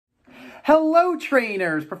Hello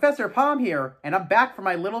trainers, Professor Palm here, and I'm back from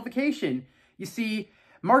my little vacation. You see,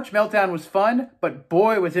 March Meltdown was fun, but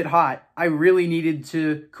boy was it hot. I really needed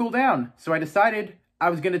to cool down, so I decided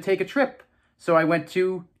I was going to take a trip. So I went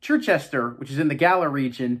to Chirchester, which is in the Galar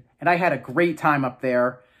region, and I had a great time up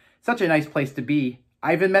there. Such a nice place to be.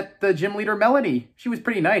 I even met the gym leader, Melanie. She was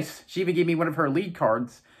pretty nice. She even gave me one of her lead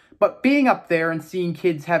cards. But being up there and seeing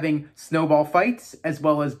kids having snowball fights, as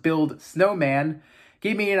well as build Snowman,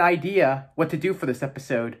 gave me an idea what to do for this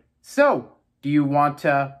episode. So, do you want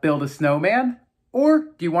to build a snowman? Or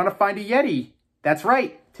do you want to find a Yeti? That's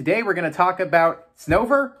right. Today we're going to talk about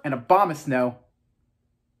Snover and Abomasnow.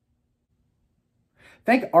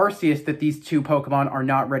 Thank Arceus that these two Pokemon are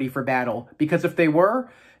not ready for battle, because if they were,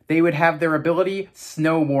 they would have their ability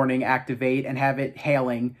Snow Warning activate and have it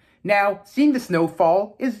hailing. Now, seeing the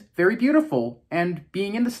snowfall is very beautiful, and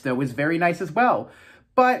being in the snow is very nice as well.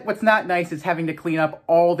 But what's not nice is having to clean up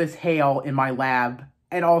all this hail in my lab.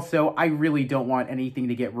 And also, I really don't want anything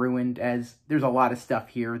to get ruined, as there's a lot of stuff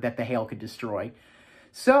here that the hail could destroy.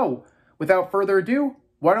 So, without further ado,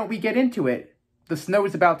 why don't we get into it? The snow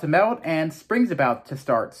is about to melt, and spring's about to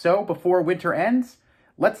start. So, before winter ends,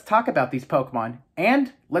 let's talk about these Pokemon.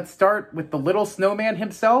 And let's start with the little snowman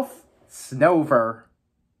himself, Snover.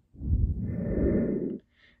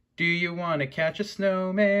 Do you want to catch a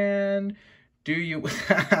snowman? Do you...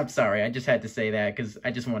 I'm sorry, I just had to say that because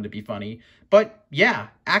I just wanted to be funny. But yeah,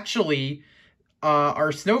 actually,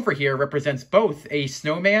 our Snover here represents both a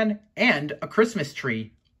snowman and a Christmas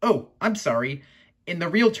tree. Oh, I'm sorry. In the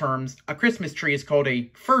real terms, a Christmas tree is called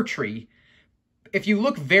a fir tree. If you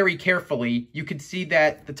look very carefully, you can see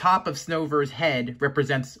that the top of Snover's head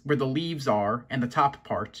represents where the leaves are and the top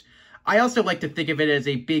part. I also like to think of it as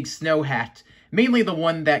a big snow hat, mainly the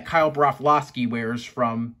one that Kyle Broflovski wears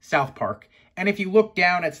from South Park. And if you look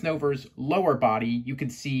down at Snover's lower body, you can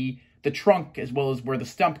see the trunk as well as where the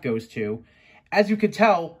stump goes to. As you can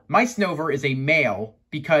tell, my Snover is a male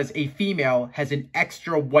because a female has an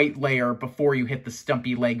extra white layer before you hit the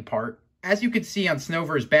stumpy leg part. As you can see on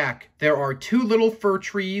Snover's back, there are two little fir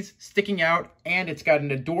trees sticking out, and it's got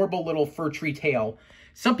an adorable little fir tree tail.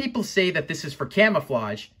 Some people say that this is for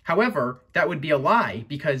camouflage. However, that would be a lie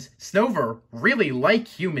because Snover really like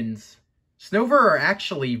humans. Snover are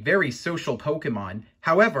actually very social Pokemon.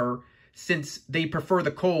 However, since they prefer the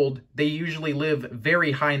cold, they usually live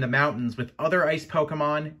very high in the mountains with other ice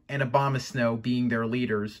Pokemon and Abomasnow being their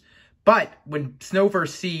leaders. But when Snover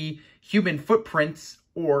see human footprints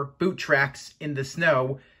or boot tracks in the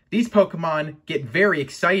snow, these Pokemon get very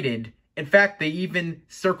excited. In fact, they even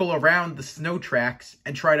circle around the snow tracks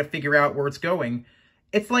and try to figure out where it's going.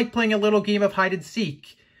 It's like playing a little game of hide and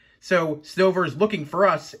seek. So Snover is looking for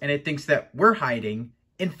us, and it thinks that we're hiding.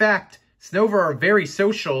 In fact, Snover are very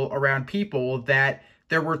social around people, that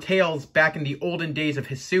there were tales back in the olden days of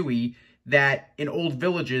Hisui that in old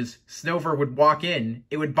villages, Snover would walk in,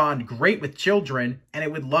 it would bond great with children, and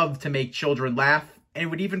it would love to make children laugh, and it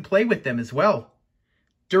would even play with them as well.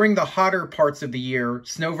 During the hotter parts of the year,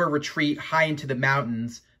 Snover retreat high into the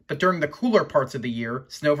mountains, but during the cooler parts of the year,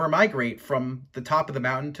 Snover migrate from the top of the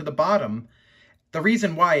mountain to the bottom. The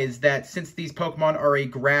reason why is that since these Pokemon are a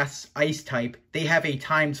grass-ice type, they have a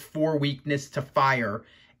 ×4 weakness to fire.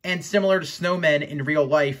 And similar to snowmen in real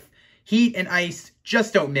life, heat and ice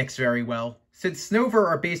just don't mix very well. Since Snover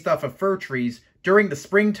are based off of fir trees, during the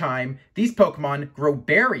springtime, these Pokemon grow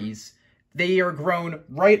berries. They are grown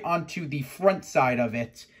right onto the front side of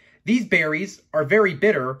it. These berries are very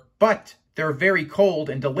bitter, but they're very cold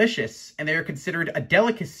and delicious, and they are considered a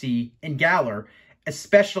delicacy in Galar,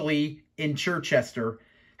 especially in Chirchester.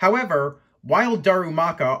 However, wild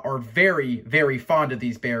Darumaka are very, very fond of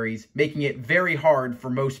these berries, making it very hard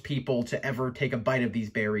for most people to ever take a bite of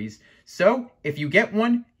these berries. So, if you get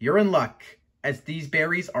one, you're in luck, as these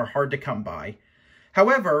berries are hard to come by.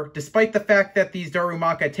 However, despite the fact that these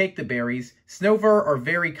Darumaka take the berries, Snover are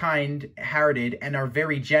very kind-hearted and are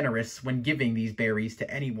very generous when giving these berries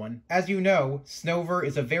to anyone. As you know, Snover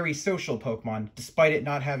is a very social Pokemon, despite it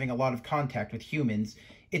not having a lot of contact with humans.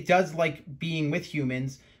 It does like being with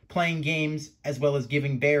humans, playing games, as well as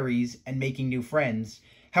giving berries and making new friends.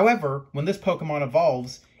 However, when this Pokemon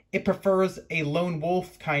evolves, it prefers a lone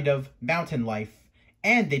wolf kind of mountain life,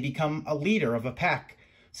 and they become a leader of a pack.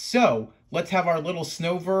 So, let's have our little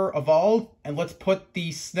Snover evolve, and let's put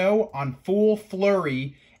the snow on full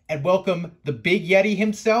flurry and welcome the big Yeti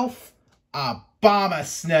himself,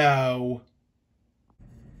 Abomasnow.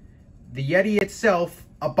 The Yeti itself,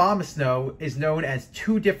 Abomasnow, is known as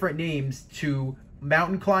two different names to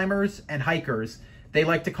mountain climbers and hikers. They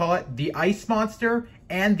like to call it the Ice Monster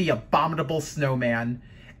and the Abominable Snowman.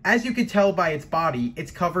 As you can tell by its body, it's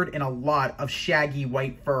covered in a lot of shaggy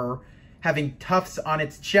white fur, having tufts on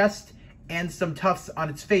its chest and some tufts on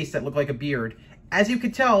its face that look like a beard. As you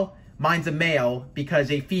can tell, mine's a male because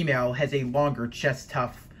a female has a longer chest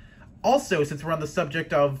tuft. Also, since we're on the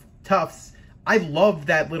subject of tufts, I love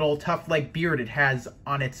that little tuft-like beard it has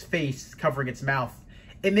on its face covering its mouth.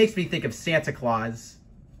 It makes me think of Santa Claus.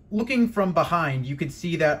 Looking from behind, you can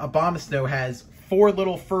see that Abomasnow has 4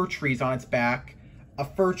 little fir trees on its back, a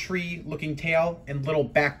fir tree looking tail, and little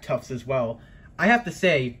back tufts as well. I have to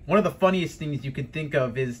say, one of the funniest things you can think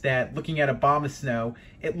of is that looking at Abomasnow,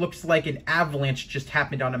 it looks like an avalanche just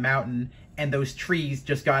happened on a mountain and those trees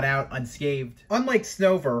just got out unscathed. Unlike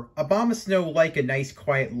Snover, Abomasnow like a nice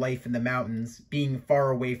quiet life in the mountains, being far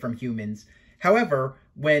away from humans. However,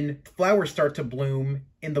 when flowers start to bloom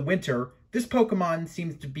in the winter, this Pokemon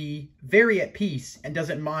seems to be very at peace and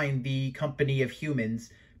doesn't mind the company of humans.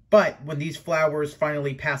 But when these flowers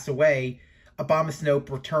finally pass away, Abomasnow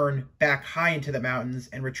return back high into the mountains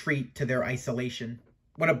and retreat to their isolation.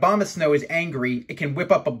 When Abomasnow is angry, it can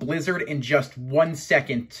whip up a blizzard in just 1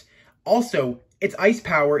 second. Also, its ice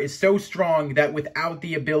power is so strong that without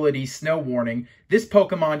the ability Snow Warning, this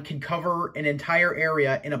Pokemon can cover an entire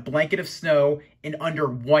area in a blanket of snow in under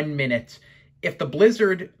 1 minute. If the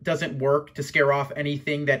blizzard doesn't work to scare off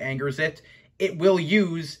anything that angers it, it will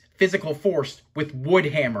use physical force with Wood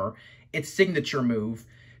Hammer, its signature move.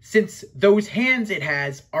 Since those hands it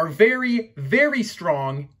has are very, very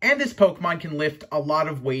strong, and this Pokemon can lift a lot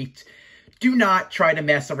of weight, do not try to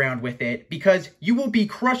mess around with it, because you will be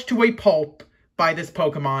crushed to a pulp by this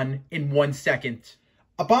Pokemon in 1 second.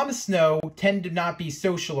 Abomasnow tend to not be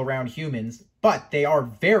social around humans, but they are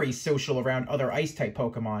very social around other Ice-type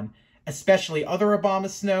Pokemon, especially other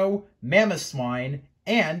Abomasnow, Mamoswine,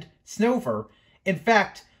 and Snover. In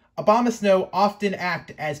fact, Abomasnow often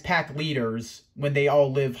act as pack leaders when they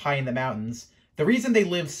all live high in the mountains. The reason they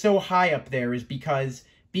live so high up there is because,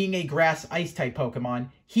 being a grass Ice-type Pokemon,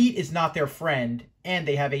 heat is not their friend, and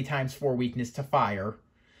they have a ×4 weakness to fire.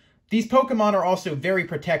 These Pokemon are also very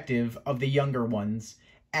protective of the younger ones,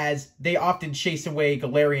 as they often chase away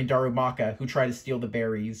Galarian Darumaka who try to steal the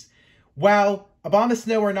berries. While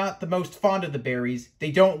Abomasnow are not the most fond of the berries,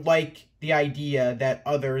 they don't like the idea that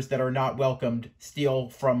others that are not welcomed steal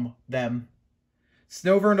from them.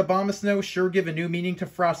 Snover and Abomasnow sure give a new meaning to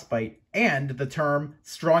Frostbite, and the term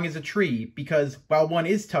strong as a tree, because while one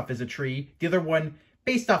is tough as a tree, the other one,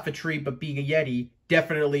 based off a tree but being a Yeti,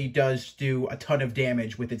 definitely does do a ton of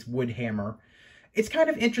damage with its Wood Hammer. It's kind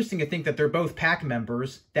of interesting to think that they're both pack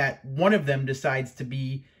members, that one of them decides to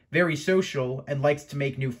be very social and likes to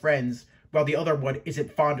make new friends, while the other one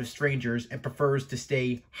isn't fond of strangers and prefers to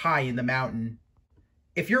stay high in the mountain.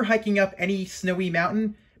 If you're hiking up any snowy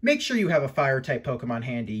mountain, make sure you have a fire-type Pokemon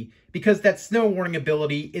handy, because that Snow Warning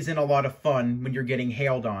ability isn't a lot of fun when you're getting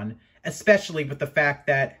hailed on, especially with the fact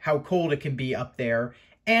that how cold it can be up there,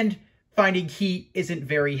 and finding heat isn't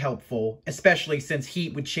very helpful, especially since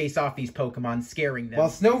heat would chase off these Pokemon, scaring them. While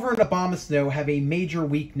Snover and Abomasnow have a major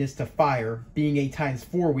weakness to fire, being a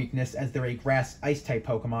 ×4 weakness as they're a grass Ice-type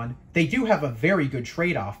Pokemon, they do have a very good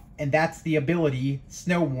trade-off, and that's the ability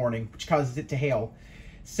Snow Warning, which causes it to hail.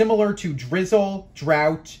 Similar to Drizzle,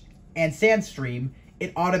 Drought, and Sandstream,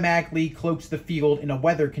 it automatically cloaks the field in a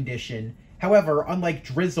weather condition. However, unlike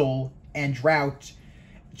Drizzle and Drought,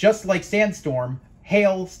 just like Sandstorm,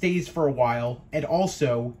 hail stays for a while, and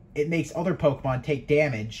also it makes other Pokemon take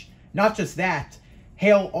damage. Not just that,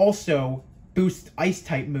 hail also boosts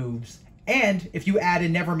Ice-type moves, and if you add a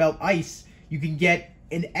Never Melt Ice, you can get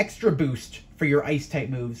an extra boost for your Ice-type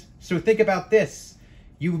moves. So think about this.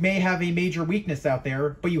 You may have a major weakness out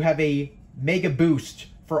there, but you have a mega boost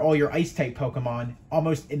for all your Ice-type Pokemon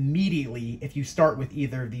almost immediately if you start with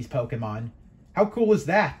either of these Pokemon. How cool is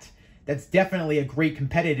that? That's definitely a great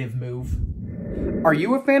competitive move. Are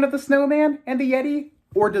you a fan of the Snowman and the Yeti?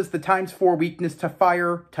 Or does the ×4 weakness to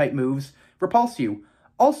fire type moves repulse you?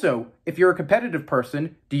 Also, if you're a competitive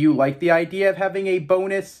person, do you like the idea of having a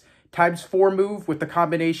bonus ×4 move with the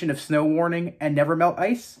combination of Snow Warning and Never Melt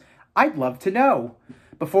Ice? I'd love to know.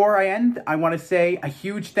 Before I end, I want to say a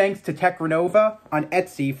huge thanks to Tech Renova on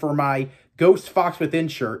Etsy for my Ghost Fox Within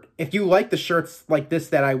shirt. If you like the shirts like this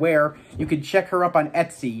that I wear, you can check her up on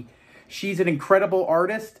Etsy. She's an incredible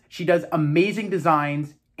artist. She does amazing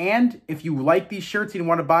designs. And if you like these shirts and you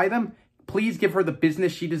want to buy them, please give her the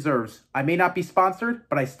business she deserves. I may not be sponsored,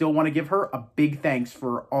 but I still want to give her a big thanks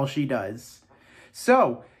for all she does.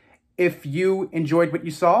 So, if you enjoyed what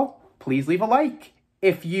you saw, please leave a like.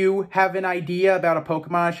 If you have an idea about a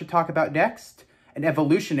Pokemon I should talk about next, an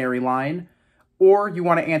evolutionary line, or you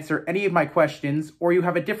want to answer any of my questions, or you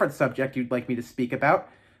have a different subject you'd like me to speak about,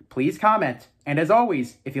 please comment. And as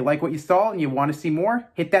always, if you like what you saw and you want to see more,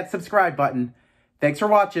 hit that subscribe button. Thanks for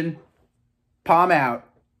watching. Palm out.